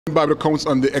Barbuda counts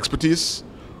on the expertise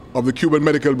of the Cuban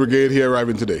Medical Brigade here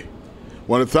arriving today. I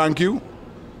want to thank you.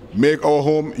 Make our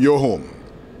home your home.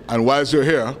 And whilst you're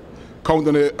here, count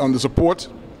on the support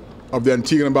of the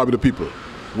Antigua and Barbuda people.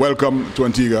 Welcome to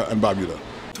Antigua and Barbuda.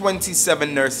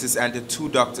 27 nurses and 2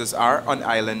 doctors are on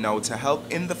island now to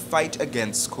help in the fight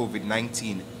against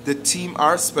COVID-19. The team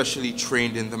are specially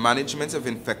trained in the management of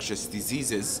infectious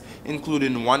diseases,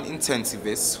 including 1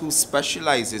 intensivist who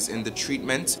specializes in the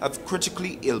treatment of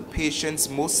critically ill patients,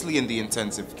 mostly in the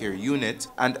intensive care unit,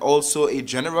 and also a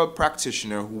general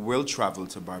practitioner who will travel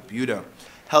to Barbuda.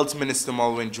 Health Minister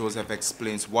Malwin Joseph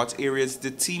explains what areas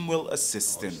the team will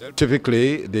assist in.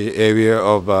 Typically, the area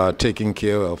of taking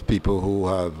care of people who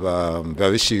have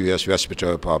very serious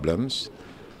respiratory problems,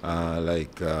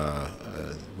 like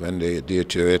when they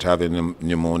deteriorate, having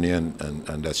pneumonia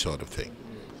and that sort of thing.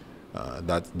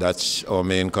 That's our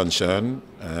main concern,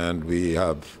 and we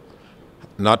have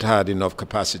not had enough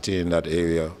capacity in that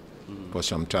area for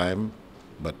some time,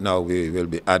 but now we will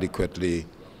be adequately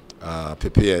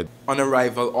prepared. On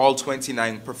arrival, all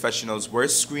 29 professionals were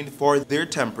screened for their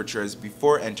temperatures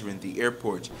before entering the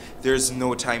airport. There is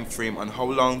no time frame on how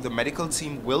long the medical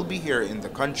team will be here in the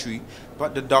country,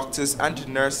 but the doctors and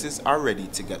nurses are ready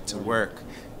to get to work.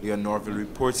 Leon Norville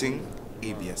reporting,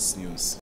 ABS News.